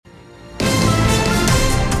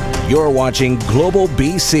You're watching Global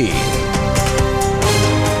BC.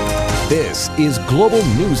 This is Global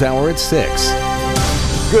News Hour at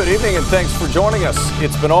 6. Good evening and thanks for joining us.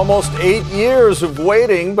 It's been almost 8 years of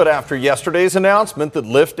waiting, but after yesterday's announcement that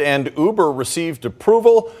Lyft and Uber received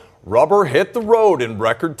approval, rubber hit the road in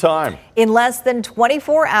record time. In less than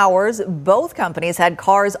 24 hours, both companies had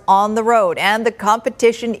cars on the road, and the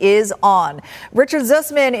competition is on. Richard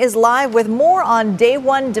Zussman is live with more on day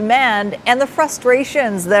one demand and the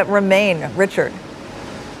frustrations that remain. Richard.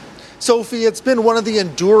 Sophie, it's been one of the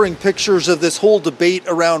enduring pictures of this whole debate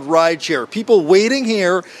around rideshare. People waiting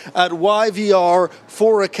here at YVR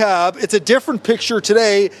for a cab. It's a different picture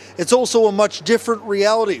today. It's also a much different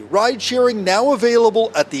reality. Ride-sharing now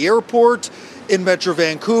available at the airport in Metro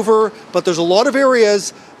Vancouver, but there's a lot of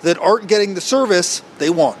areas that aren't getting the service they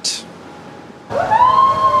want.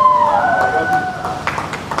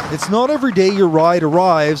 It's not every day your ride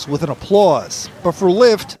arrives with an applause, but for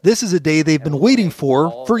Lyft, this is a day they've been waiting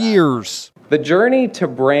for years. The journey to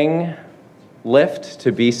bring Lyft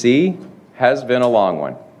to BC has been a long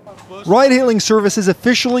one. Ride-hailing services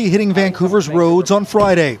officially hitting Vancouver's roads on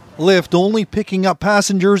Friday. Lyft only picking up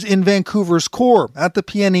passengers in Vancouver's core, at the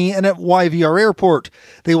PNE and at YVR Airport.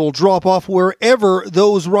 They will drop off wherever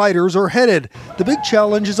those riders are headed. The big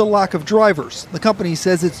challenge is a lack of drivers. The company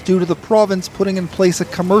says it's due to the province putting in place a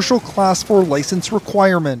commercial Class 4 license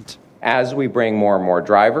requirement. As we bring more and more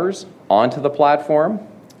drivers onto the platform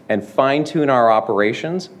and fine-tune our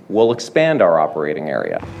operations, we'll expand our operating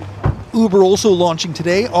area. Uber also launching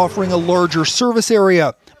today, offering a larger service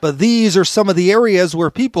area. But these are some of the areas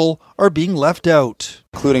where people are being left out.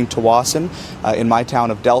 Including Tawasin, in my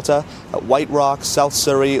town of Delta, White Rock, South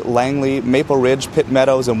Surrey, Langley, Maple Ridge, Pitt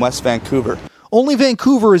Meadows, and West Vancouver. Only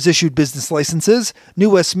Vancouver has issued business licenses. New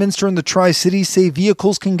Westminster and the Tri-Cities say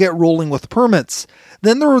vehicles can get rolling with permits.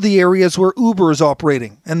 Then there are the areas where Uber is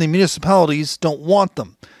operating, and the municipalities don't want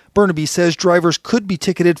them. Burnaby says drivers could be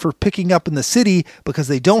ticketed for picking up in the city because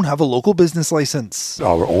they don't have a local business license.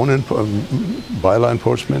 Our own bylaw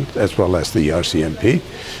enforcement as well as the RCMP,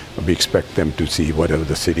 we expect them to see whatever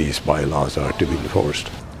the city's bylaws are to be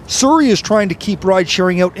enforced. Surrey is trying to keep ride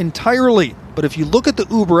sharing out entirely, but if you look at the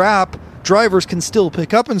Uber app, drivers can still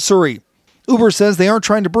pick up in Surrey. Uber says they aren't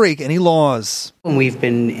trying to break any laws. We've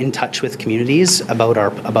been in touch with communities about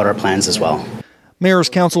our plans as well. Mayor's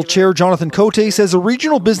Council Chair Jonathan Cote says a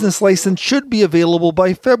regional business license should be available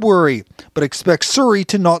by February, but expects Surrey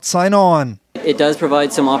to not sign on. It does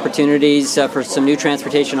provide some opportunities for some new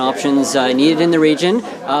transportation options needed in the region,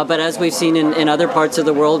 but as we've seen in other parts of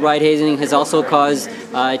the world, ride-hailing has also caused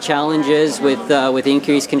challenges with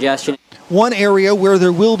increased congestion. One area where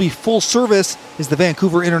there will be full service is the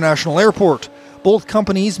Vancouver International Airport. Both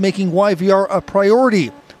companies making YVR a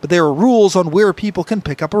priority. But there are rules on where people can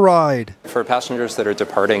pick up a ride. For passengers that are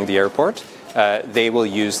departing the airport, they will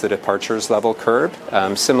use the departures level curb,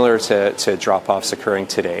 similar to drop-offs occurring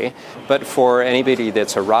today. But for anybody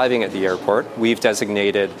that's arriving at the airport, we've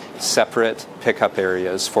designated separate pickup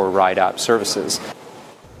areas for ride app services.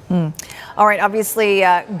 All right, obviously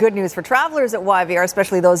good news for travelers at YVR,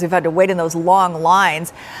 especially those who've had to wait in those long lines.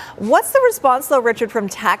 What's the response, though, Richard, from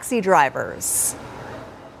taxi drivers?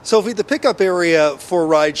 Sophie, the pickup area for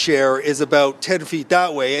rideshare is about 10 feet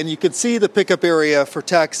that way, and you can see the pickup area for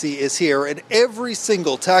taxi is here. And every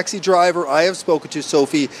single taxi driver I have spoken to,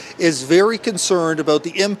 Sophie, is very concerned about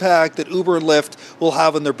the impact that Uber and Lyft will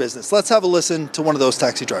have on their business. Let's have a listen to one of those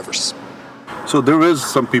taxi drivers. So there is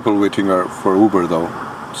some people waiting for Uber, though.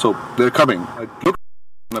 So they're coming. It looks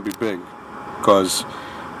going to be big because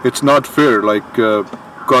it's not fair,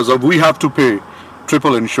 because we have to pay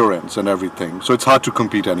triple insurance and everything, so it's hard to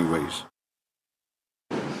compete anyways.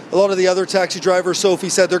 A lot of the other taxi drivers, Sophie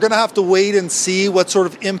said, they're going to have to wait and see what sort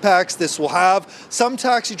of impacts this will have. Some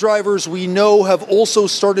taxi drivers we know have also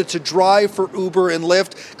started to drive for Uber and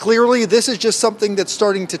Lyft. Clearly, this is just something that's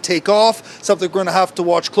starting to take off, something we're going to have to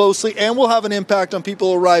watch closely, and will have an impact on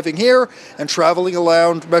people arriving here and traveling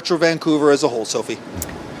around Metro Vancouver as a whole, Sophie.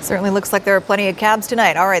 Certainly looks like there are plenty of cabs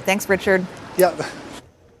tonight. All right, thanks, Richard. Yeah.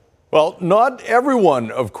 Well, not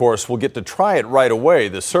everyone, of course, will get to try it right away.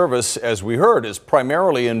 The service, as we heard, is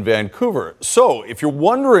primarily in Vancouver. So if you're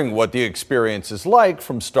wondering what the experience is like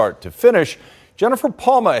from start to finish, Jennifer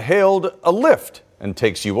Palma hailed a Lyft and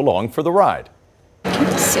takes you along for the ride.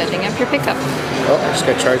 Setting up your pickup. Oh, I just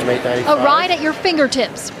got charged my $8.95. A ride at your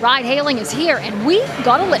fingertips. Ride hailing is here, and we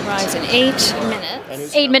got a Lyft. Arrives in 8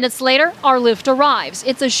 minutes. 8 minutes later, our Lyft arrives.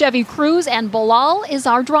 It's a Chevy Cruze, and Bilal is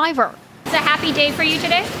our driver. It's a happy day for you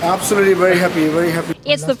today? Absolutely, very happy, very happy.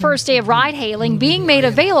 It's the first day of ride-hailing being made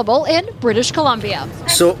available in British Columbia.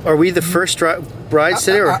 So, are we the first rides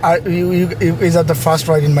today? Is that the first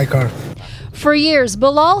ride in my car? For years,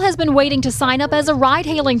 Bilal has been waiting to sign up as a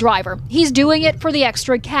ride-hailing driver. He's doing it for the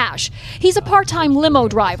extra cash. He's a part-time limo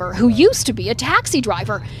driver who used to be a taxi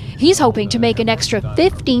driver. He's hoping to make an extra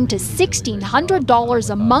 $1,500 to $1,600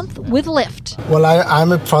 a month with Lyft. Well,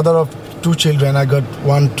 I'm a father of 2 children. I got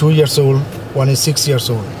one 2 years old, one is 6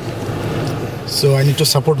 years old. So I need to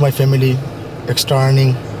support my family, extra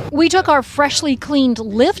earning. We took our freshly cleaned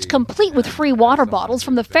Lyft, complete with free water bottles,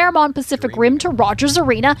 from the Fairmont Pacific Rim to Rogers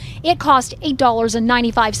Arena. It cost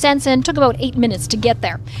 $8.95 and took about 8 minutes to get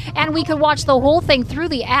there. And we could watch the whole thing through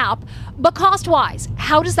the app. But cost-wise,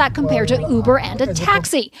 how does that compare to Uber and a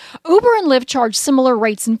taxi? Uber and Lyft charge similar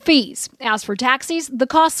rates and fees. As for taxis, the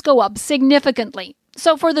costs go up significantly.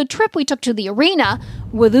 So for the trip we took to the arena,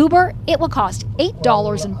 with Uber, it will cost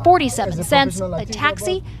 $8.47, a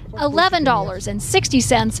taxi,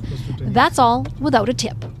 $11.60. That's all without a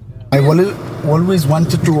tip. I always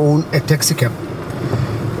wanted to own a taxi cab,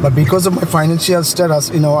 but because of my financial status,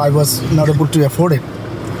 I was not able to afford it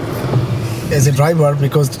as a driver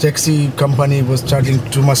because the taxi company was charging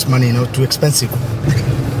too much money, too expensive.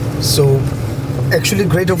 So actually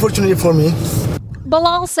great opportunity for me.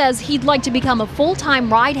 Bilal says he'd like to become a full-time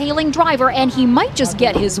ride-hailing driver, and he might just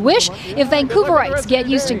get his wish if Vancouverites get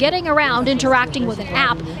used to getting around interacting with an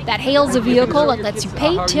app that hails a vehicle and lets you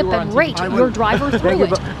pay, tip, and rate your driver through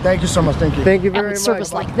it. Thank you so much. Thank you. Thank you very And much. with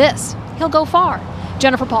service like this, he'll go far.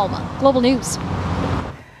 Jennifer Palma, Global News.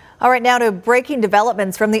 All right, now to breaking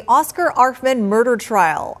developments from the Oscar Arfman murder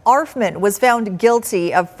trial. Arfman was found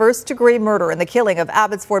guilty of first-degree murder in the killing of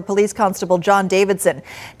Abbotsford Police Constable John Davidson.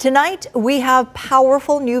 Tonight, we have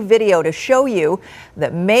powerful new video to show you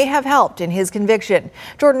that may have helped in his conviction.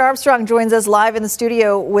 Jordan Armstrong joins us live in the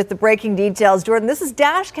studio with the breaking details. Jordan, this is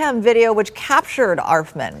dashcam video which captured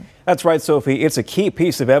Arfman. That's right, Sophie. It's a key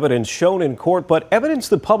piece of evidence shown in court, but evidence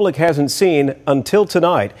the public hasn't seen until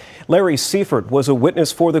tonight. Larry Seifert was a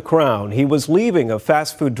witness for the Crown. He was leaving a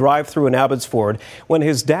fast food drive-thru in Abbotsford when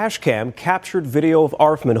his dash cam captured video of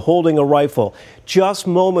Arfman holding a rifle just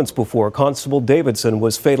moments before Constable Davidson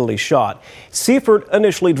was fatally shot. Seifert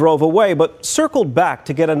initially drove away, but circled back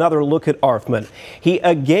to get another look at Arfman. He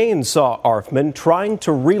again saw Arfman trying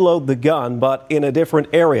to reload the gun, but in a different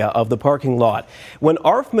area of the parking lot. When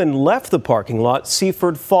Arfman left the parking lot,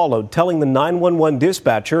 Seifert followed, telling the 911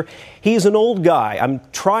 dispatcher, "He's an old guy. I'm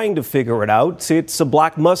trying to figure it out. It's a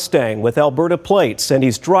black Mustang with Alberta plates, and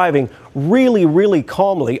he's driving really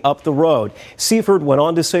calmly up the road." Seifert went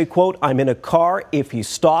on to say, quote, "I'm in a car. If he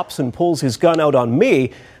stops and pulls his gun out on me,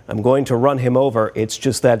 I'm going to run him over. It's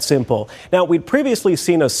just that simple." Now, we'd previously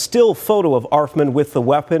seen a still photo of Arfman with the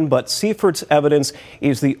weapon, but Seifert's evidence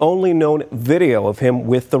is the only known video of him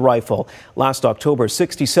with the rifle. Last October,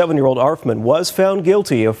 67-year-old Arfman was found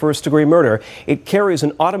guilty of first-degree murder. It carries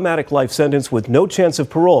an automatic life sentence with no chance of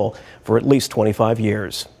parole for at least 25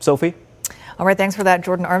 years. Sophie? All right, thanks for that.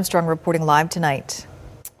 Jordan Armstrong reporting live tonight.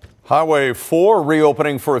 Highway 4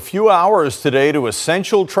 reopening for a few hours today to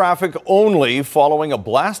essential traffic only following a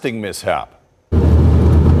blasting mishap.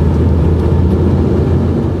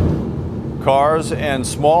 Cars and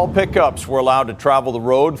small pickups were allowed to travel the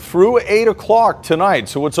road through 8 o'clock tonight,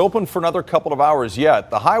 so it's open for another couple of hours yet.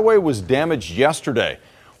 The highway was damaged yesterday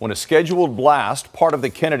when a scheduled blast, part of the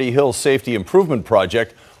Kennedy Hill Safety Improvement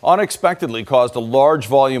Project, unexpectedly caused a large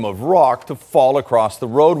volume of rock to fall across the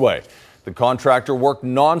roadway. The contractor worked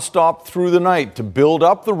nonstop through the night to build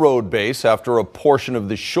up the road base after a portion of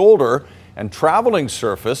the shoulder and traveling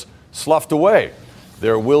surface sloughed away.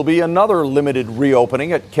 There will be another limited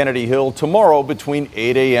reopening at Kennedy Hill tomorrow between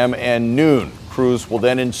 8 a.m. and noon. Crews will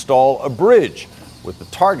then install a bridge with the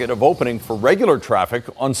target of opening for regular traffic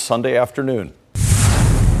on Sunday afternoon.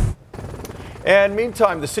 And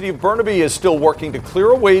meantime, the city of Burnaby is still working to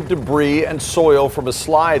clear away debris and soil from a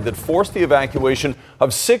slide that forced the evacuation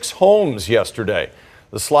of 6 homes yesterday.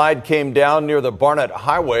 The slide came down near the Barnett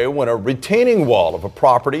Highway when a retaining wall of a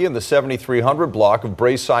property in the 7300 block of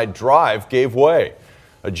Braeside Drive gave way.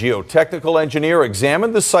 A geotechnical engineer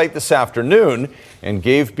examined the site this afternoon and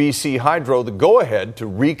gave BC Hydro the go-ahead to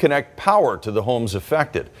reconnect power to the homes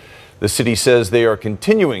affected. The city says they are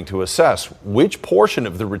continuing to assess which portion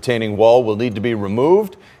of the retaining wall will need to be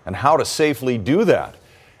removed and how to safely do that.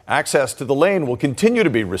 Access to the lane will continue to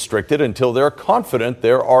be restricted until they're confident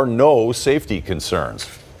there are no safety concerns.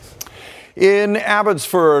 In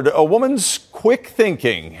Abbotsford, a woman's quick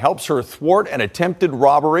thinking helps her thwart an attempted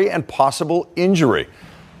robbery and possible injury.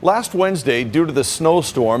 Last Wednesday, due to the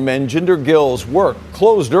snowstorm, Manjinder Gill's work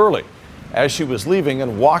closed early. As she was leaving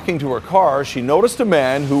and walking to her car, she noticed a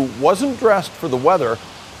man who wasn't dressed for the weather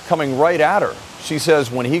coming right at her. She says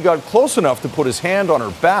when he got close enough to put his hand on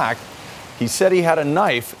her back, he said he had a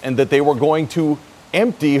knife and that they were going to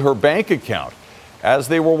empty her bank account. As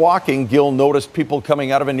they were walking, Gill noticed people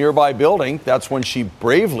coming out of a nearby building. That's when she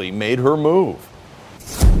bravely made her move.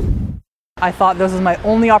 I thought this was my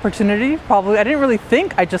only opportunity. Probably, I didn't really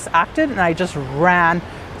think. I just acted and I just ran,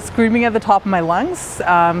 screaming at the top of my lungs,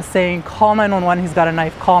 saying, "Call 911, he's got a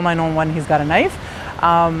knife, call 911, he's got a knife."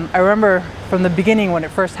 I remember from the beginning when it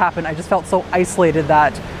first happened, I just felt so isolated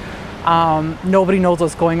that nobody knows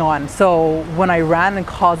what's going on. So when I ran and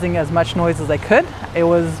causing as much noise as I could, it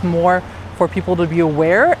was more for people to be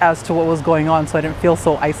aware as to what was going on, so I didn't feel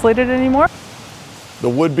so isolated anymore. The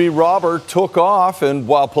would-be robber took off, and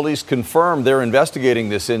while police confirmed they're investigating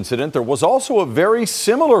this incident, there was also a very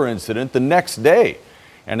similar incident the next day.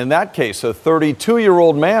 And in that case, a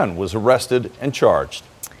 32-year-old man was arrested and charged.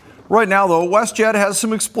 Right now, though, WestJet has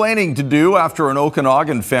some explaining to do after an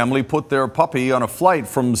Okanagan family put their puppy on a flight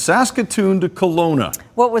from Saskatoon to Kelowna.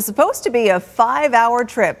 What was supposed to be a 5-hour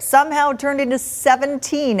trip somehow turned into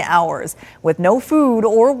 17 hours with no food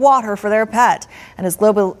or water for their pet. And as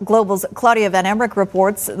Global's Claudia Van Emmerich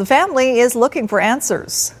reports, the family is looking for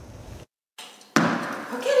answers.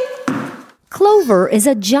 Clover is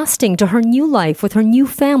adjusting to her new life with her new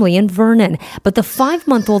family in Vernon, but the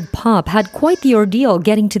 5-month-old pup had quite the ordeal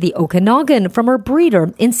getting to the Okanagan from her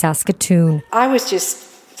breeder in Saskatoon. I was just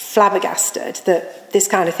flabbergasted that this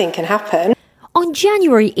kind of thing can happen. On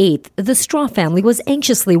January 8th, the Straw family was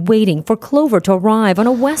anxiously waiting for Clover to arrive on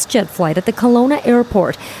a WestJet flight at the Kelowna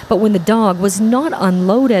airport. But when the dog was not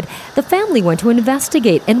unloaded, the family went to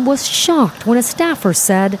investigate and was shocked when a staffer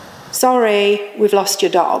said, "Sorry, we've lost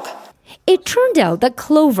your dog." It turned out that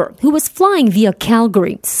Clover, who was flying via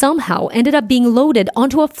Calgary, somehow ended up being loaded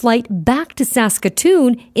onto a flight back to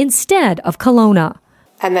Saskatoon instead of Kelowna.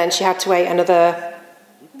 And then she had to wait another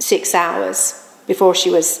 6 hours before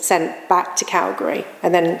she was sent back to Calgary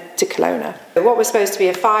and then to Kelowna. What was supposed to be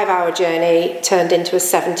a 5-hour journey turned into a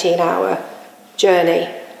 17-hour journey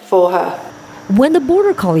for her. When the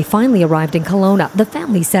border collie finally arrived in Kelowna, the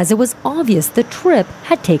family says it was obvious the trip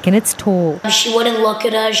had taken its toll. She wouldn't look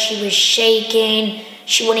at us, she was shaking,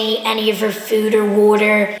 she wouldn't eat any of her food or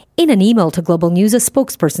water. In an email to Global News, a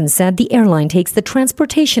spokesperson said the airline takes the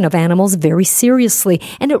transportation of animals very seriously,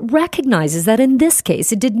 and it recognizes that in this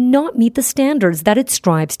case it did not meet the standards that it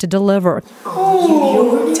strives to deliver.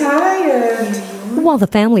 Oh, you're tired. While the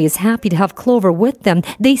family is happy to have Clover with them,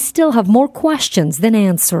 they still have more questions than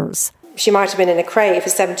answers. She might have been in a crate for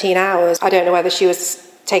 17 hours. I don't know whether she was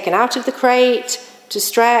taken out of the crate to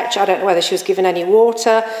stretch. I don't know whether she was given any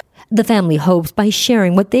water. The family hopes by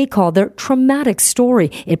sharing what they call their traumatic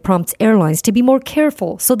story, it prompts airlines to be more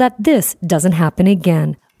careful so that this doesn't happen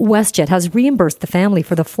again. WestJet has reimbursed the family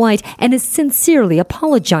for the flight and is sincerely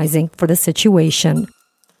apologizing for the situation.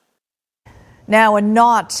 Now, a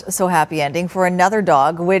not so happy ending for another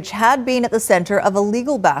dog, which had been at the center of a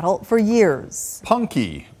legal battle for years.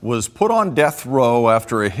 Punky was put on death row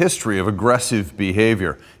after a history of aggressive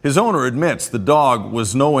behavior. His owner admits the dog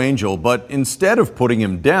was no angel, but instead of putting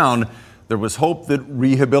him down, there was hope that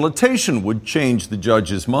rehabilitation would change the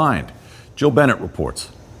judge's mind. Jill Bennett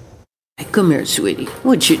reports. Come here, sweetie.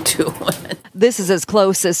 What you doing? This is as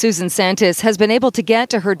close as Susan Santis has been able to get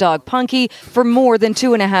to her dog Punky for more than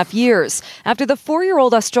 2.5 years after the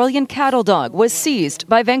 4-year-old Australian cattle dog was seized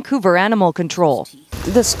by Vancouver Animal Control.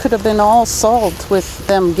 This could have been all solved with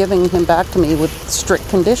them giving him back to me with strict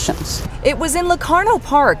conditions. It was in Locarno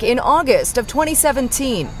Park in August of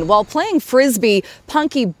 2017. While playing frisbee,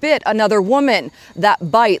 Punky bit another woman.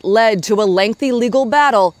 That bite led to a lengthy legal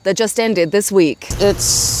battle that just ended this week.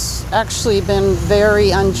 It's actually been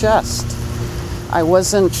very unjust. I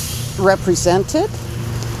wasn't represented.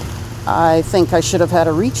 I think I should have had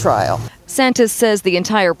a retrial. Santis says the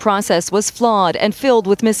entire process was flawed and filled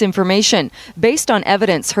with misinformation. Based on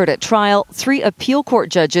evidence heard at trial, 3 appeal court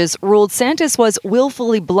judges ruled Santis was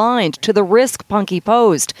willfully blind to the risk Punky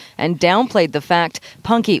posed and downplayed the fact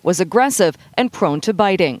Punky was aggressive and prone to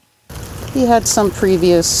biting. He had some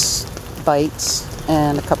previous bites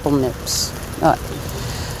and a couple nips.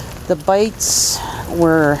 The bites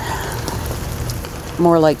were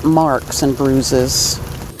more like marks and bruises.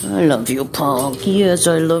 I love you, Punk. Yes,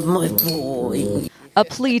 I love my boy. A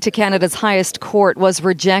plea to Canada's highest court was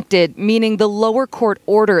rejected, meaning the lower court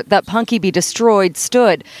order that Punky be destroyed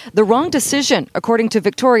stood. The wrong decision, according to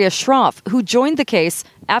Victoria Schroff, who joined the case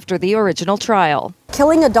after the original trial.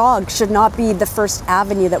 Killing a dog should not be the first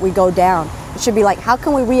avenue that we go down. It should be like, how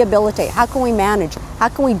can we rehabilitate? How can we manage? How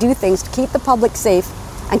can we do things to keep the public safe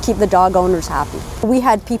and keep the dog owners happy. We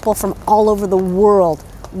had people from all over the world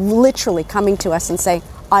literally coming to us and saying,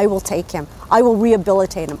 I will take him, I will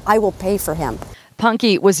rehabilitate him, I will pay for him.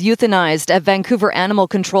 Punky was euthanized at Vancouver Animal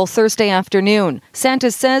Control Thursday afternoon.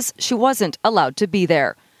 Santis says she wasn't allowed to be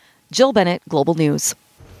there. Jill Bennett, Global News.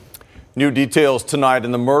 New details tonight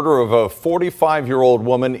in the murder of a 45-year-old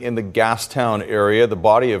woman in the Gastown area. The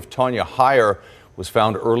body of Tanya Heyer was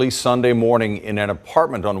found early Sunday morning in an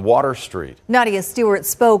apartment on Water Street. Nadia Stewart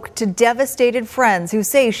spoke to devastated friends who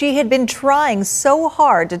say she had been trying so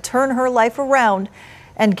hard to turn her life around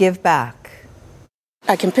and give back.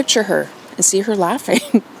 I can picture her and see her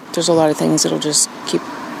laughing. There's a lot of things that'll just keep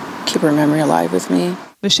her memory alive with me.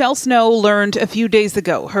 Michelle Snow learned a few days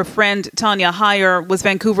ago her friend Tanya Heyer was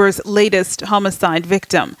Vancouver's latest homicide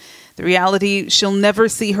victim. The reality she'll never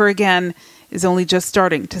see her again is only just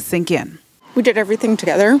starting to sink in. We did everything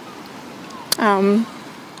together.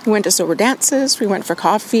 We went to sober dances, we went for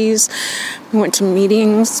coffees, we went to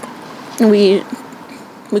meetings. We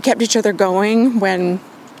kept each other going when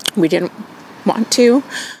we didn't want to.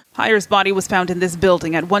 Heyer's body was found in this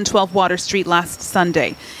building at 112 Water Street last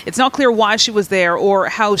Sunday. It's not clear why she was there or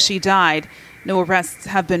how she died. No arrests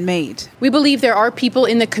have been made. We believe there are people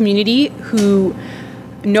in the community who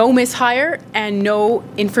know Ms. Heyer and know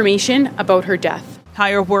information about her death.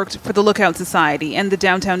 Heyer worked for the Lookout Society and the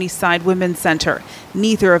Downtown East Side Women's Center.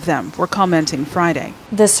 Neither of them were commenting Friday.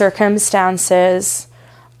 The circumstances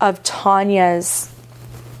of Tanya's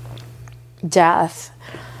death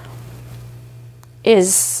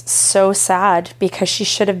is so sad because she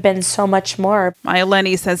should have been so much more. Maya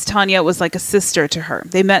Lenny says Tanya was like a sister to her.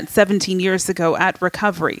 They met 17 years ago at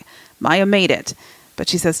recovery. Maya made it, but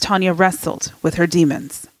she says Tanya wrestled with her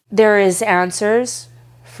demons. There is answers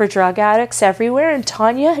for drug addicts everywhere, and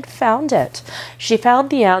Tanya had found it. She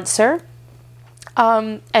found the answer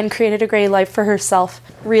and created a great life for herself.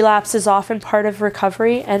 Relapse is often part of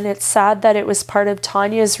recovery, and it's sad that it was part of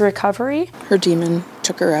Tanya's recovery. Her demon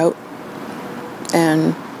took her out,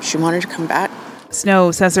 and she wanted to come back.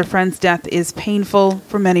 Snow says her friend's death is painful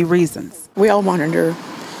for many reasons. We all wanted her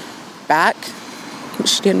back.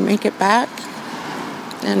 She didn't make it back.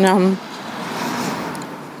 And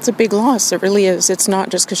it's a big loss. It really is. It's not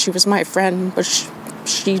just because she was my friend, but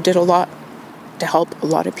she did a lot to help a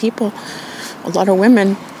lot of people, a lot of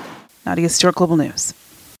women. Nadia Stewart, Global News.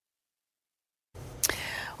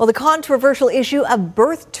 Well, the controversial issue of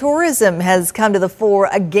birth tourism has come to the fore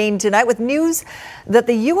again tonight with news that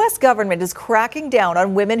the U.S. government is cracking down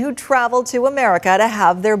on women who travel to America to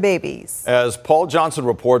have their babies. As Paul Johnson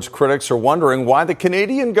reports, critics are wondering why the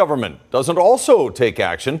Canadian government doesn't also take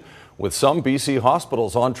action, with some BC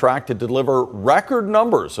hospitals on track to deliver record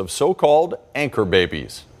numbers of so-called anchor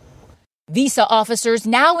babies. Visa officers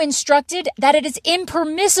now instructed that it is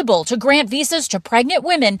impermissible to grant visas to pregnant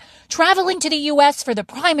women traveling to the U.S. for the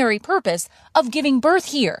primary purpose of giving birth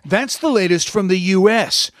here. That's the latest from the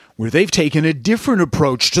U.S., where they've taken a different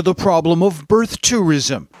approach to the problem of birth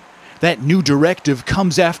tourism. That new directive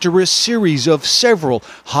comes after a series of several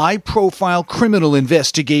high-profile criminal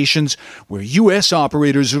investigations where U.S.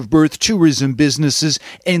 operators of birth tourism businesses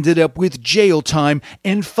ended up with jail time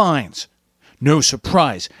and fines. No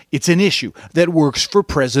surprise, it's an issue that works for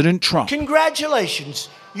President Trump. Congratulations.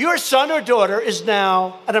 Your son or daughter is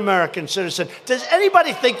now an American citizen. Does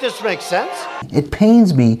anybody think this makes sense? It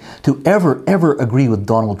pains me to ever agree with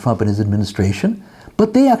Donald Trump and his administration,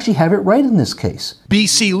 but they actually have it right in this case.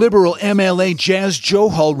 BC Liberal MLA Jas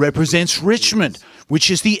Johal represents Richmond, which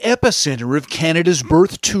is the epicenter of Canada's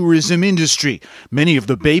birth tourism industry. Many of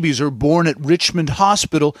the babies are born at Richmond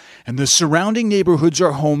Hospital, and the surrounding neighborhoods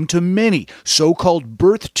are home to many so-called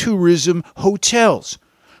birth tourism hotels,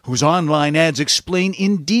 whose online ads explain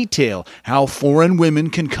in detail how foreign women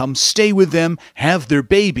can come stay with them, have their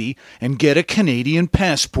baby, and get a Canadian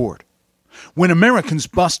passport. When Americans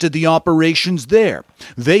busted the operations there,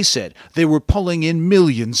 they said they were pulling in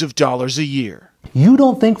millions of dollars a year. You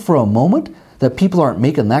don't think for a moment that people aren't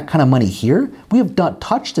making that kind of money here? We have not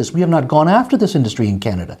touched this. We have not gone after this industry in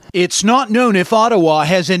Canada. It's not known if Ottawa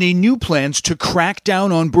has any new plans to crack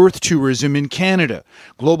down on birth tourism in Canada.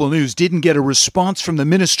 Global News didn't get a response from the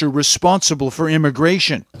minister responsible for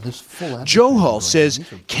immigration. Johal says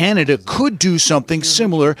Canada could do something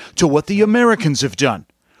similar to what the Americans have done.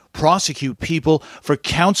 Prosecute people for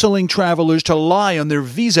counseling travelers to lie on their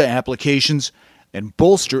visa applications and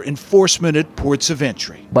bolster enforcement at ports of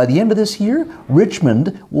entry. By the end of this year, Richmond,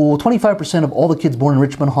 25% of all the kids born in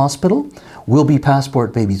Richmond Hospital will be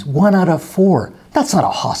passport babies. 1 out of 4. That's not a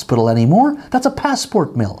hospital anymore. That's a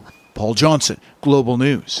passport mill. Paul Johnson, Global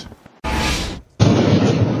News.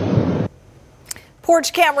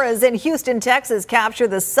 Porch cameras in Houston, Texas capture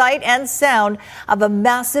the sight and sound of a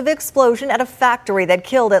massive explosion at a factory that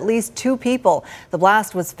killed at least 2 people. The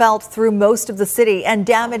blast was felt through most of the city and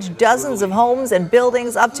damaged dozens of homes and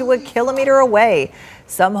buildings up to a kilometer away.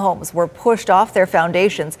 Some homes were pushed off their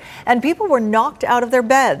foundations and people were knocked out of their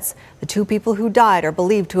beds. The 2 people who died are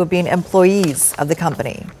believed to have been employees of the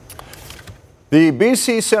company. The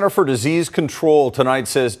BC Centre for Disease Control tonight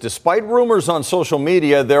says despite rumors on social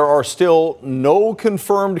media, there are still no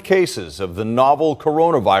confirmed cases of the novel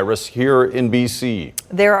coronavirus here in BC.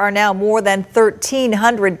 There are now more than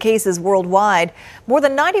 1,300 cases worldwide, more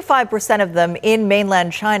than 95% of them in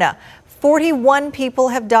mainland China. 41 people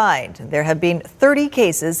have died. There have been 30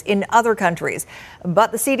 cases in other countries,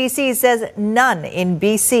 but the CDC says none in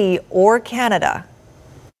BC or Canada.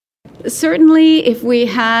 Certainly, if we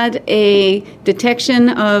had a detection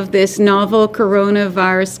of this novel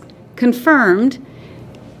coronavirus confirmed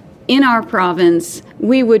in our province,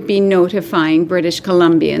 we would be notifying British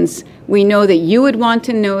Columbians. We know that you would want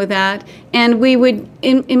to know that, and we would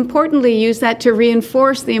importantly use that to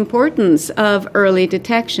reinforce the importance of early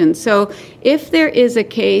detection. So if there is a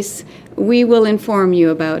case, we will inform you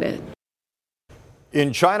about it.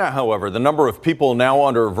 In China, however, the number of people now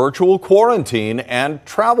under virtual quarantine and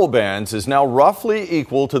travel bans is now roughly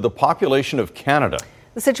equal to the population of Canada.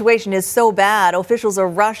 The situation is so bad, officials are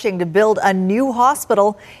rushing to build a new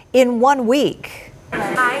hospital in 1 week.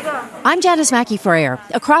 I'm Janice Mackey-Freyer.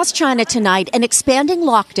 Across China tonight, an expanding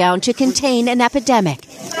lockdown to contain an epidemic.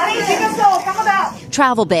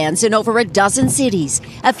 Travel bans in over a dozen cities,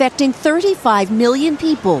 affecting 35 million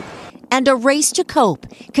people. And a race to cope.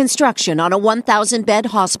 Construction on a 1,000-bed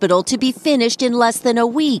hospital to be finished in less than a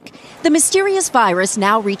week. The mysterious virus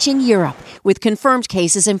now reaching Europe, with confirmed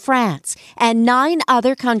cases in France and 9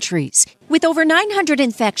 other countries. With over 900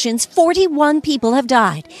 infections, 41 people have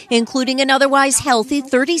died, including an otherwise healthy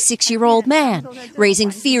 36-year-old man,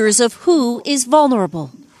 raising fears of who is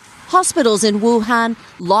vulnerable. Hospitals in Wuhan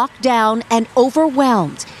locked down and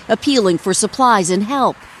overwhelmed, appealing for supplies and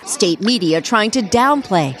help. State media trying to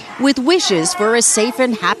downplay with wishes for a safe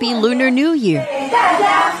and happy Lunar New Year.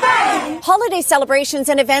 Holiday celebrations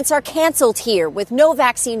and events are canceled here. With no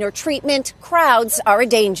vaccine or treatment, crowds are a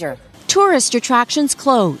danger. Tourist attractions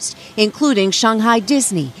closed, including Shanghai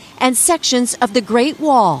Disney and sections of the Great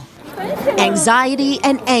Wall. Anxiety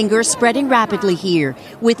and anger spreading rapidly here,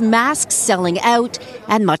 with masks selling out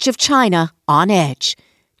and much of China on edge.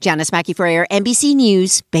 Janice Mackey-Freyer, NBC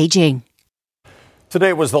News, Beijing.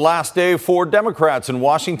 Today was the last day for Democrats in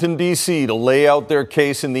Washington, D.C. to lay out their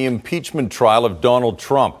case in the impeachment trial of Donald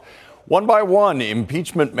Trump. One by one,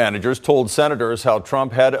 impeachment managers told senators how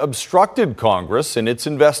Trump had obstructed Congress in its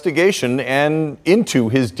investigation and into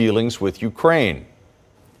his dealings with Ukraine.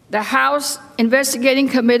 The House investigating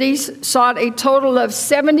committees sought a total of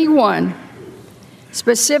 71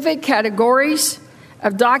 specific categories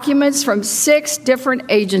of documents from 6 different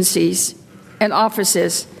agencies and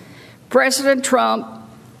offices. President Trump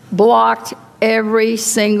blocked every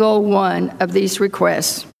single one of these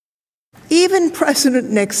requests. Even President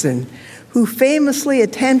Nixon, who famously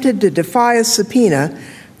attempted to defy a subpoena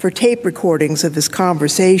for tape recordings of his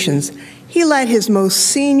conversations, he let his most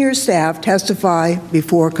senior staff testify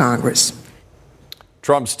before Congress.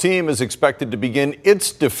 Trump's team is expected to begin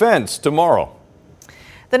its defense tomorrow.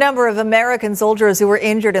 The number of American soldiers who were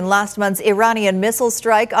injured in last month's Iranian missile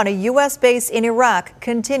strike on a U.S. base in Iraq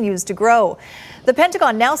continues to grow. The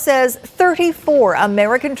Pentagon now says 34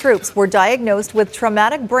 American troops were diagnosed with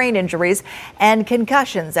traumatic brain injuries and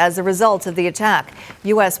concussions as a result of the attack.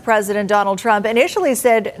 U.S. President Donald Trump initially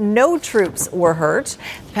said no troops were hurt.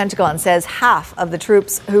 The Pentagon says half of the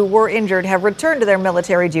troops who were injured have returned to their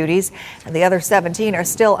military duties, and the other 17 are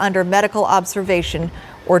still under medical observation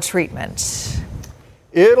or treatment.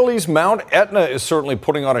 Italy's Mount Etna is certainly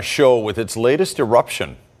putting on a show with its latest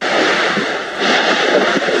eruption.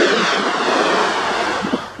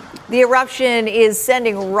 The eruption is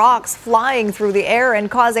sending rocks flying through the air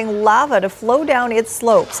and causing lava to flow down its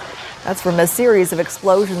slopes. That's from a series of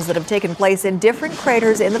explosions that have taken place in different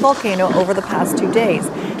craters in the volcano over the past 2 days.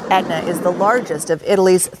 Etna is the largest of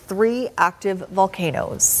Italy's 3 active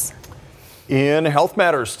volcanoes. In Health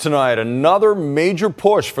Matters tonight, another major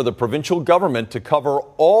push for the provincial government to cover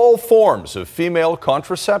all forms of female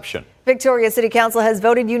contraception. Victoria City Council has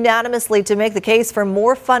voted unanimously to make the case for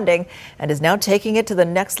more funding and is now taking it to the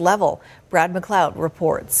next level. Brad McLeod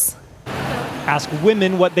reports. Ask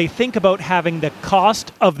women what they think about having the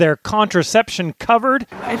cost of their contraception covered.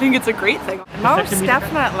 I think it's a great thing. Most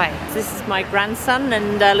definitely. This is my grandson,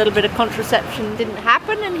 and a little bit of contraception didn't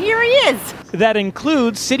happen, and here he is. That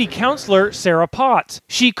includes City Councillor Sarah Potts.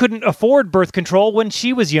 She couldn't afford birth control when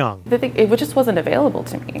she was young. It just wasn't available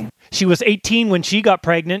to me. She was 18 when she got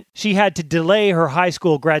pregnant. She had to delay her high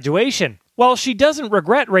school graduation. While she doesn't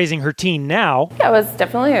regret raising her teen now, yeah, it was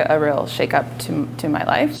definitely a real shake-up to my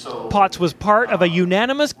life. Potts was part of a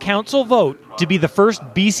unanimous council vote to be the first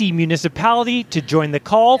BC municipality to join the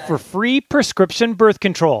call for free prescription birth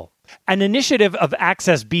control, an initiative of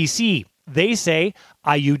Access BC. They say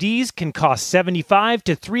IUDs can cost $75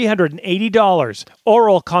 to $380,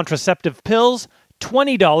 oral contraceptive pills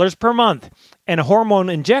 $20 per month, and hormone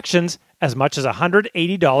injections as much as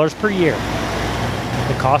 $180 per year.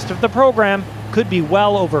 The cost of the program could be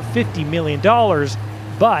well over $50 million,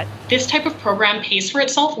 but this type of program pays for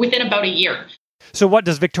itself within about a year. So what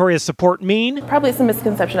does Victoria's support mean? Probably some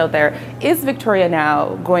misconception out there. Is Victoria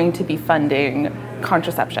now going to be funding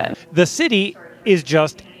contraception? The city is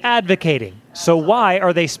just advocating. So why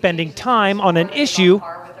are they spending time on an issue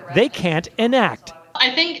they can't enact?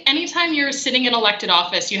 I think anytime you're sitting in elected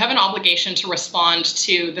office, you have an obligation to respond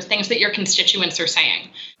to the things that your constituents are saying.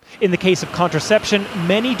 In the case of contraception,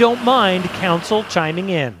 many don't mind council chiming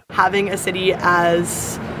in. Having a city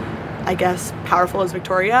as, I guess, powerful as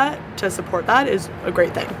Victoria to support that is a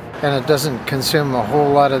great thing. And it doesn't consume a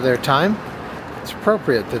whole lot of their time. It's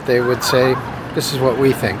appropriate that they would say, this is what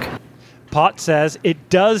we think. Potts says it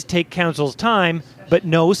does take council's time, but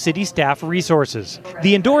no city staff resources.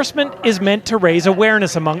 The endorsement is meant to raise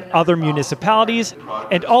awareness among other municipalities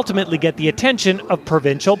and ultimately get the attention of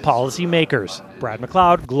provincial policymakers. Brad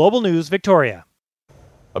McLeod, Global News, Victoria.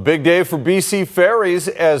 A big day for BC Ferries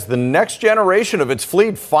as the next generation of its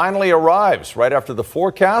fleet finally arrives. Right after the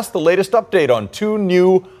forecast, the latest update on 2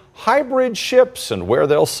 new hybrid ships and where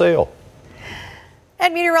they'll sail.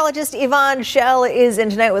 And meteorologist Yvonne Schell is in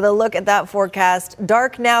tonight with a look at that forecast.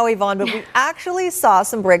 Dark now, Yvonne, but we actually saw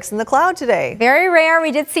some breaks in the cloud today. Very rare.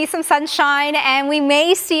 We did see some sunshine, and we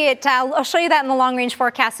may see it. I'll show you that in the long-range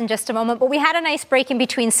forecast in just a moment. But we had a nice break in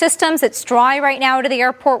between systems. It's dry right now to the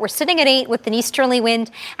airport. We're sitting at 8 with an easterly wind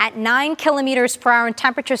at 9 kilometers per hour, and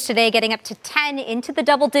temperatures today getting up to 10 into the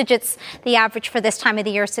double digits. The average for this time of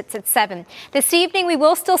the year sits at 7. This evening, we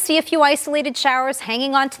will still see a few isolated showers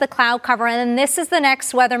hanging onto the cloud cover, and then this is the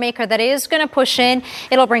next weather maker that is going to push in.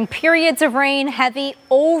 It'll bring periods of rain, heavy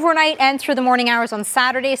overnight and through the morning hours on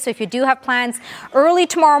Saturday. So if you do have plans early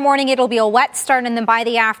tomorrow morning, it'll be a wet start, and then by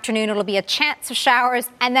the afternoon, it'll be a chance of showers.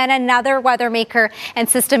 And then another weather maker and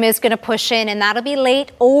system is going to push in, and that'll be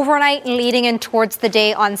late overnight and leading in towards the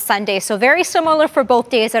day on Sunday. So very similar for both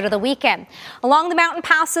days out of the weekend. Along the mountain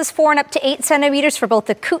passes, 4 and up to 8 centimeters for both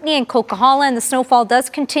the Kootenay and Coquihalla, and the snowfall does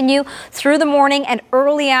continue through the morning and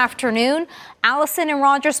early afternoon. Allison and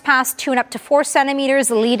Rogers Pass 2 and up to 4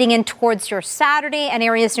 centimeters leading in towards your Saturday, and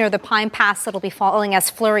areas near the Pine Pass that'll be falling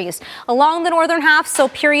as flurries. Along the northern half, so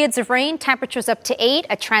periods of rain, temperatures up to 8,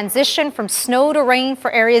 a transition from snow to rain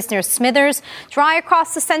for areas near Smithers. Dry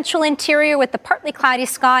across the central interior with the partly cloudy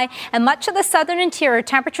sky, and much of the southern interior,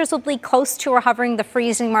 temperatures will be close to or hovering the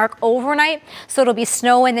freezing mark overnight. So it'll be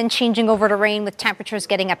snow and then changing over to rain with temperatures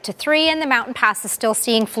getting up to 3, and the mountain pass is still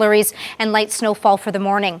seeing flurries and light snowfall for the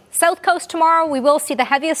morning. South coast tomorrow, we will see the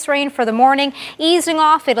heaviest rain for the morning. Easing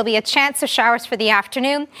off, it'll be a chance of showers for the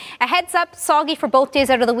afternoon. A heads up, soggy for both days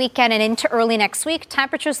out of the weekend and into early next week.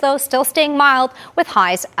 Temperatures, though, still staying mild with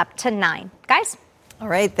highs up to 9. Guys? All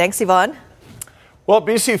right. Thanks, Yvonne. Well,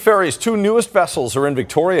 BC Ferries' 2 newest vessels are in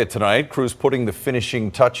Victoria tonight. Crews putting the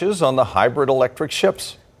finishing touches on the hybrid electric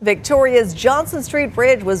ships. Victoria's Johnson Street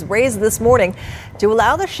Bridge was raised this morning to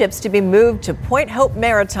allow the ships to be moved to Point Hope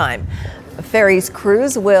Maritime. The ferry's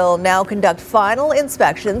crews will now conduct final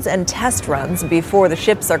inspections and test runs before the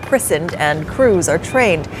ships are christened and crews are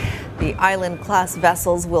trained. The Island-class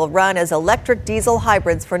vessels will run as electric diesel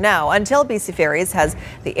hybrids for now until BC Ferries has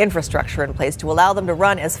the infrastructure in place to allow them to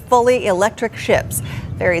run as fully electric ships.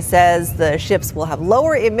 Ferry says the ships will have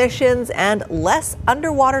lower emissions and less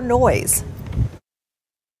underwater noise.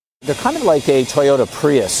 They're kind of like a Toyota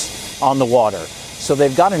Prius on the water. So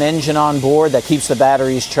they've got an engine on board that keeps the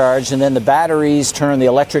batteries charged, and then the batteries turn the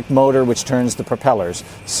electric motor, which turns the propellers.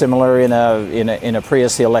 Similar in a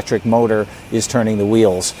Prius, the electric motor is turning the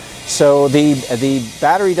wheels. So the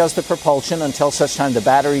battery does the propulsion until such time the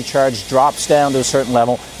battery charge drops down to a certain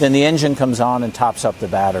level. Then the engine comes on and tops up the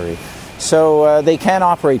battery. So they can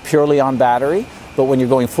operate purely on battery. But when you're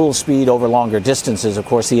going full speed over longer distances, of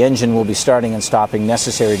course, the engine will be starting and stopping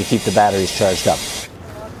necessary to keep the batteries charged up.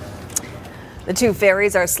 The The two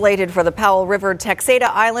ferries are slated for the Powell River, Texada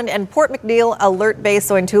Island, and Port McNeill Alert Bay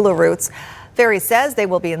Sointula routes. Ferry says they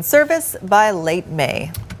will be in service by late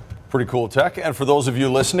May. Pretty cool tech. And for those of you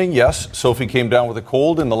listening, yes, Sophie came down with a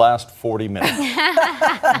cold in the last 40 minutes.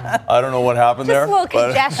 I don't know what happened there. Just a little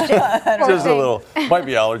congestion. Just a little. Might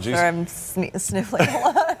be allergies. Sorry, I'm sniffling a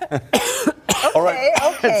lot. All right.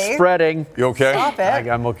 Okay. It's spreading. You okay? Stop it.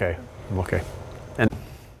 I'm okay. I'm okay. And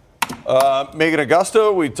Megan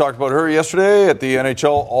Augusta, we talked about her yesterday at the NHL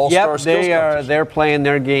All-Star Skills Competition. They're playing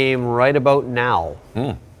their game right about now.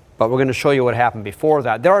 But we're going to show you what happened before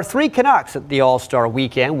that. There are 3 Canucks at the All-Star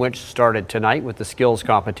Weekend, which started tonight with the skills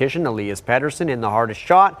competition. Elias Pettersson in the hardest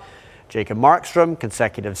shot, Jacob Markstrom,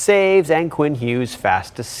 consecutive saves, and Quinn Hughes,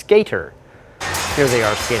 fastest skater. Here they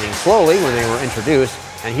are skating slowly when they were introduced.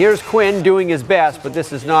 And here's Quinn doing his best, but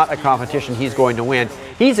this is not a competition he's going to win.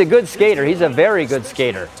 He's a good skater. He's a very good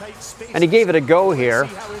skater. And he gave it a go here,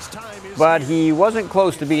 but he wasn't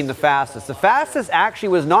close to being the fastest. The fastest actually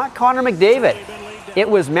was not Connor McDavid. It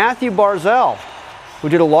was Matthew Barzal, who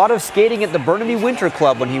did a lot of skating at the Burnaby Winter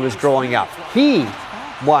Club when he was growing up. He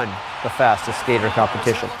won the fastest skater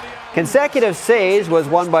competition. Consecutive saves was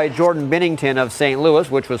won by Jordan Binnington of St. Louis,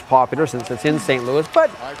 which was popular since it's in St. Louis, but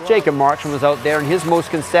Jacob Markstrom was out there, and his most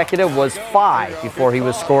consecutive was 5 before he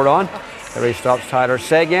was scored on. The race stops Tyler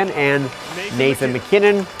Seguin and Nathan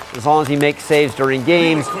McKinnon. As long as he makes saves during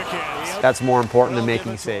games, that's more important than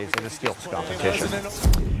making saves in a skills competition.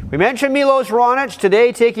 We mentioned Milos Raonic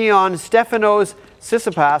today taking on Stefanos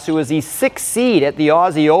Tsitsipas, who is the 6th seed at the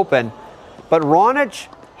Aussie Open. But Raonic,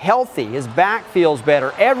 healthy, his back feels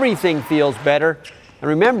better, everything feels better. And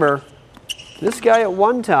remember, this guy at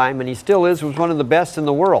one time, and he still is, was one of the best in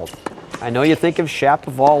the world. I know you think of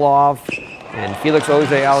Shapovalov and Felix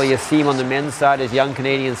Auger-Aliassime on the men's side as young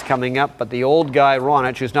Canadians coming up, but the old guy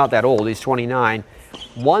Raonic, who's not that old, he's 29,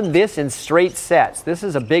 won this in straight sets. This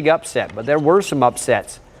is a big upset, but there were some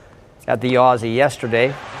upsets at the Aussie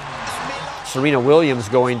yesterday. Serena Williams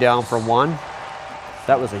going down for 1.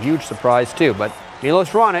 That was a huge surprise too, but Milos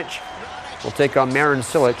Raonic will take on Marin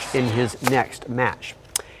Cilic in his next match.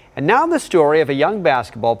 And now the story of a young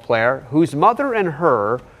basketball player whose mother and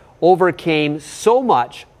her overcame so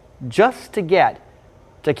much just to get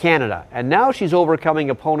to Canada. And now she's overcoming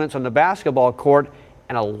opponents on the basketball court,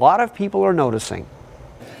 and a lot of people are noticing.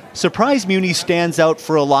 Surprise Muni stands out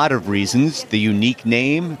for a lot of reasons. The unique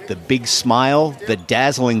name, the big smile, the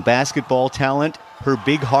dazzling basketball talent, her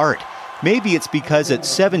big heart. Maybe it's because at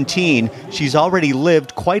 17, she's already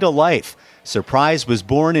lived quite a life. Surprise was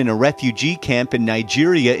born in a refugee camp in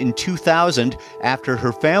Nigeria in 2000 after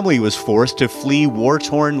her family was forced to flee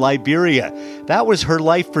war-torn Liberia. That was her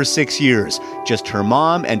life for 6 years. Just her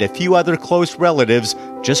mom and a few other close relatives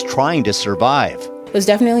just trying to survive. It was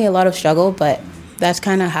definitely a lot of struggle, but that's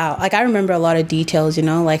kind of how, I remember a lot of details,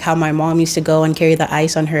 like how my mom used to go and carry the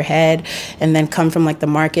ice on her head and then come from the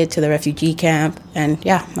market to the refugee camp. And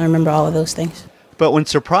yeah, I remember all of those things. But when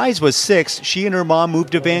Surprise was 6, she and her mom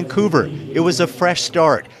moved to Vancouver. It was a fresh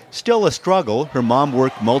start. Still a struggle. Her mom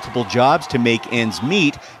worked multiple jobs to make ends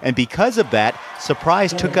meet, and because of that,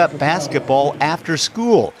 Surprise took up basketball after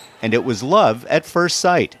school, and it was love at first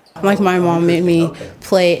sight. My mom made me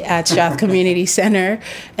play at Strath Community Center,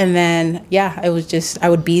 and then I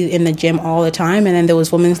would be in the gym all the time, and then there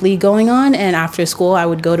was Women's League going on, and after school I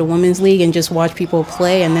would go to Women's League and just watch people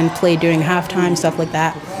play and then play during halftime, stuff like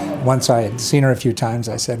that. Once I had seen her a few times,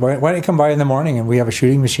 I said, why don't you come by in the morning and we have a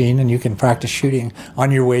shooting machine and you can practice shooting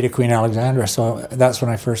on your way to Queen Alexandra. So that's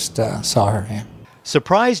when I first saw her. Yeah.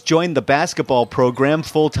 Surprise joined the basketball program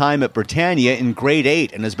full-time at Britannia in grade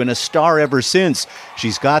 8 and has been a star ever since.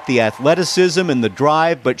 She's got the athleticism and the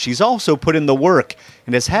drive, but she's also put in the work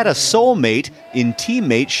and has had a soulmate in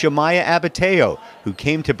teammate Shemaya Abateo, who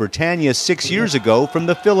came to Britannia 6 years ago from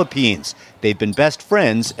the Philippines. They've been best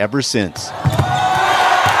friends ever since.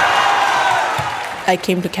 I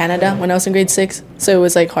came to Canada when I was in grade 6, so it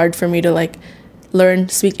was hard for me to learn,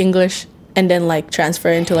 speak English, and then transfer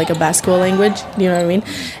into a basketball language, you know what I mean?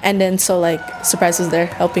 And then so Surprise was there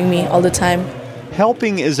helping me all the time.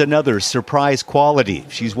 Helping is another Surprise quality.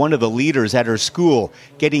 She's one of the leaders at her school,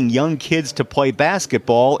 getting young kids to play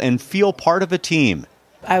basketball and feel part of a team.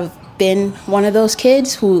 I've been one of those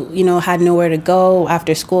kids who, had nowhere to go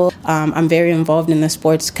after school. I'm very involved in the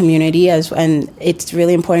sports community, and it's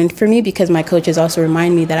really important for me because my coaches also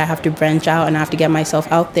remind me that I have to branch out and I have to get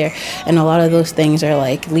myself out there. And a lot of those things are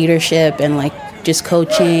leadership and just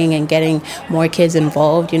coaching and getting more kids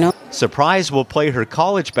involved, Surprise will play her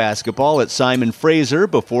college basketball at Simon Fraser.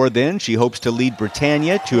 Before then, she hopes to lead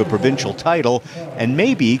Britannia to a provincial title and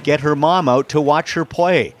maybe get her mom out to watch her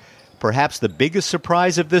play. Perhaps the biggest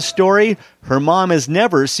surprise of this story, her mom has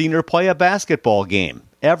never seen her play a basketball game,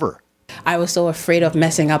 ever. I was so afraid of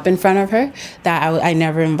messing up in front of her that I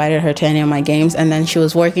never invited her to any of my games. And then she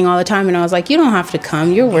was working all the time, and I was like, you don't have to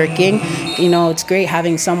come. You're working. You know, it's great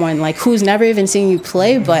having someone like who's never even seen you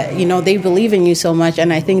play, but, you know, they believe in you so much.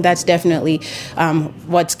 And I think that's definitely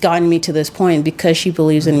what's gotten me to this point, because she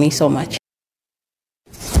believes in me so much.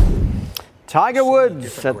 Tiger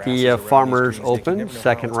Woods at the Farmers Open,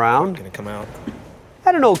 second round.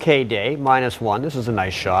 Had an okay day, -1. This is a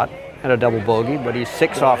nice shot. Had a double bogey, but he's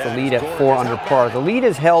 6 off the lead at 4 under par. The lead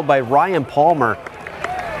is held by Ryan Palmer.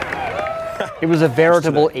 It was a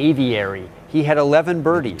veritable aviary. He had 11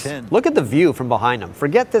 birdies. Look at the view from behind him.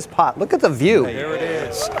 Forget this putt. Look at the view. There it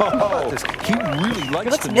is. Oh, he really likes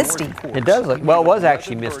it looks misty. It does look, well, it was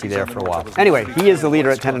actually misty there for a while. Anyway, he is the leader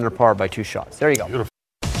at 10 under par by 2 shots. There you go.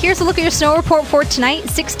 Here's a look at your snow report for tonight.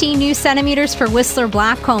 16 new centimeters for Whistler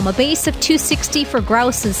Blackcomb, a base of 260 for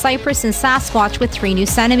Grouse and Cypress and Sasquatch with 3 new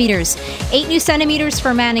centimeters. 8 new centimeters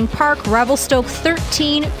for Manning Park, Revelstoke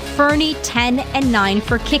 13, Fernie 10, and 9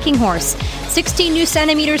 for Kicking Horse. 16 new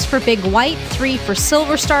centimeters for Big White, 3 for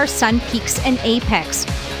Silver Star, Sun Peaks, and Apex.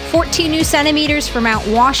 14 new centimeters for Mount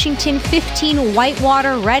Washington, 15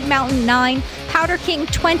 Whitewater, Red Mountain 9, Powder King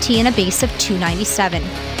 20, and a base of 297.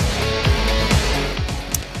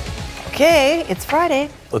 Okay, it's Friday.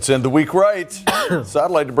 Let's end the week right.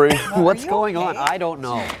 Satellite debris. What's going on? I don't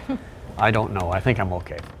know. I don't know. I think I'm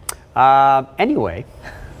okay. Anyway,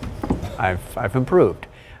 I've improved.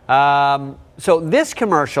 So this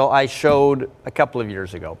commercial I showed a couple of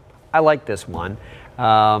years ago. I like this one.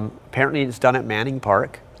 Apparently it's done at Manning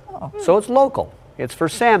Park. Oh. So it's local. It's for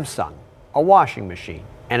Samsung, a washing machine,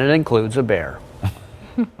 and it includes a bear.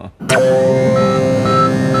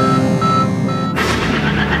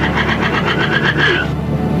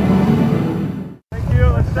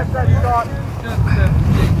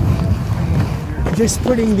 Just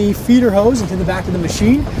putting the feeder hose into the back of the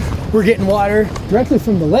machine. We're getting water directly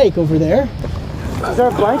from the lake over there. Is there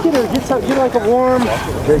a blanket or get like a warm?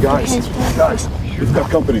 Hey guys, we've got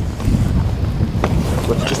company.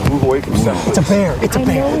 Let's just move away from stuff. It's a bear. It's a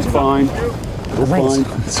bear. It's fine. We're fine.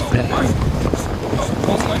 It's a bear.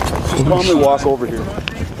 We'll calmly walk over here.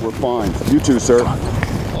 We're fine. You too, sir.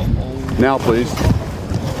 Now, please.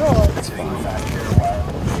 It's fine.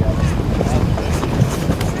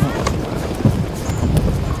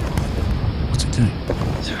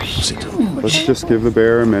 Let's just give the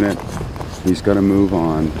bear a minute. He's got to move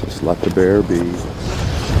on. Just let the bear be.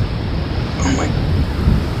 Oh my.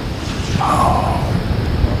 Oh.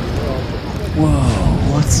 Whoa,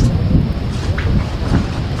 what's.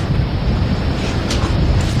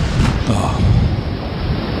 Oh.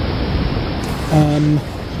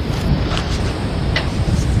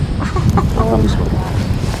 Come this way.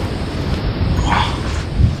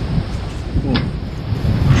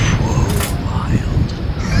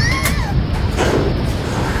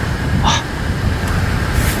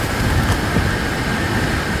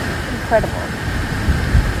 Incredible.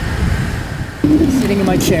 Sitting in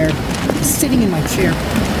my chair. Sitting in my chair.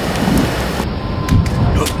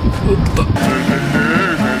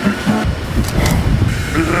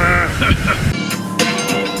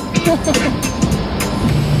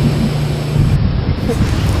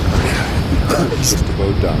 Just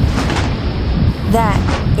about done. That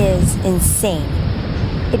is insane.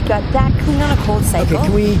 It got that clean on a cold cycle. Okay,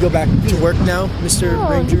 can we go back to work now, Mr.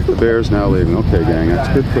 Ranger? The bear's now leaving. Okay, gang, that's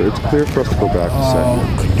good. It's clear for us to go back to set.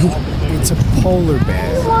 It's a polar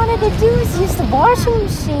bear. All I wanted to do is use the washing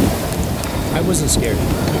machine. I wasn't scared.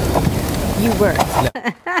 You were.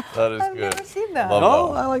 That is good. I've seen that.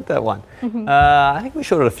 Oh, I like that one. I think we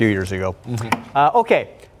showed it a few years ago. Okay,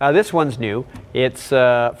 this one's new. It's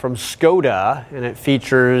from Skoda, and it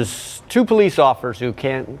features 2 police officers who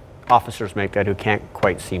can't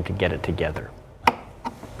quite seem to get it together. Oh,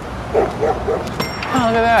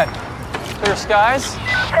 look at that. Clear skies.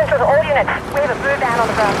 Central, all units. We have a blue van on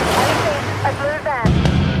the ground. A blue van.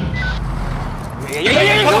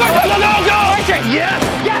 Go! Yes!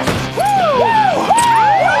 Yes! Woo! Woo!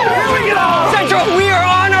 Here we go! Central, we are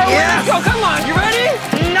on our way. Let's go. Come on, you ready?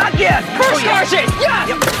 Not yet. First car chase. Yeah.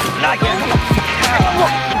 Yep. Not yet.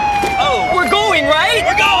 Oh, we're going, right?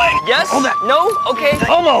 We're going. Yes? Hold that. No? Okay.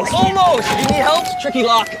 Almost. Almost. You need help? Tricky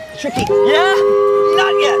lock. Tricky. Yeah?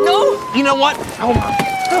 Not yet. No? You know what? Hold on.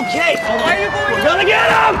 Okay. Why are you going? We're gonna get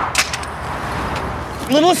him!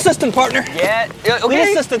 Little assistant, partner. Yeah. Okay. Little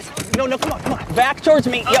assistance. No, come on. Back towards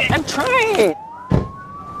me. Okay. Yep. I'm trying.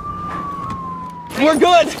 We're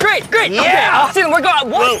good. Great. Yeah. Okay, Austin, we're going.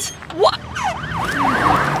 What? Whoa. What?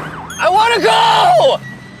 I want to go!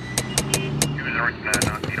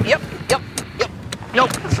 Yep. Yo,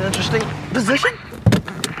 that's an interesting position.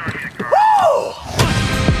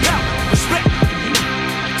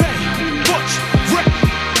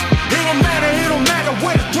 It don't matter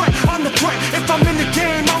where the threat, I'm the threat. If I'm in the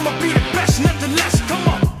game, I'ma be the best, nevertheless. Come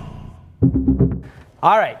on.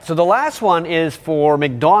 All right, so the last one is for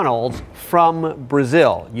McDonald's from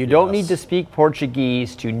Brazil. You don't need to speak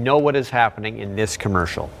Portuguese to know what is happening in this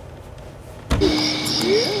commercial.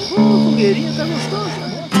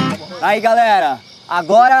 Aí, galera,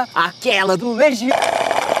 agora aquela do Legio.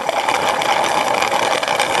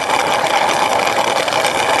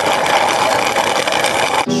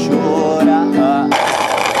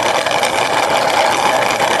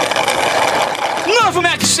 Novo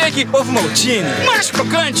Mac Shake Ovo Maltine. Mais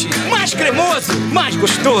crocante, mais cremoso, mais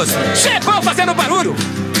gostoso. Chefão fazendo barulho.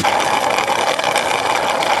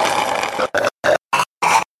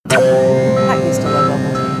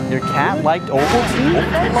 Your cat liked Ovaltine?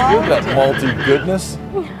 Good, that malty goodness.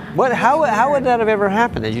 What? How would that have ever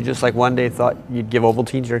happened? That you just like one day thought you'd give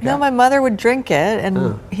Ovaltine to your cat? No, my mother would drink it, and the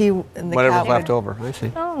whatever's cat left would, over. I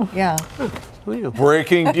see. Oh, yeah.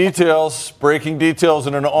 Breaking details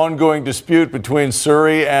in an ongoing dispute between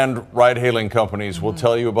Surrey and ride-hailing companies. We'll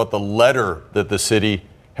tell you about the letter that the city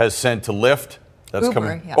has sent to Lyft. That's Uber,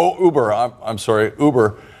 coming. yeah. Oh, Uber. I'm sorry,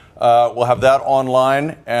 Uber. We'll have that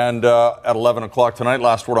online and at 11 o'clock tonight.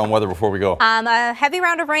 Last word on weather before we go. A heavy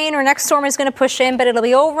round of rain. Our next storm is going to push in, but it'll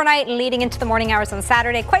be overnight and leading into the morning hours on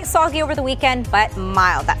Saturday. Quite soggy over the weekend, but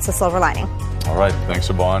mild. That's the silver lining. All right. Thanks,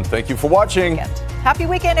 Siobhan. Thank you for watching. Happy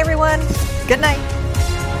weekend, everyone. Good night.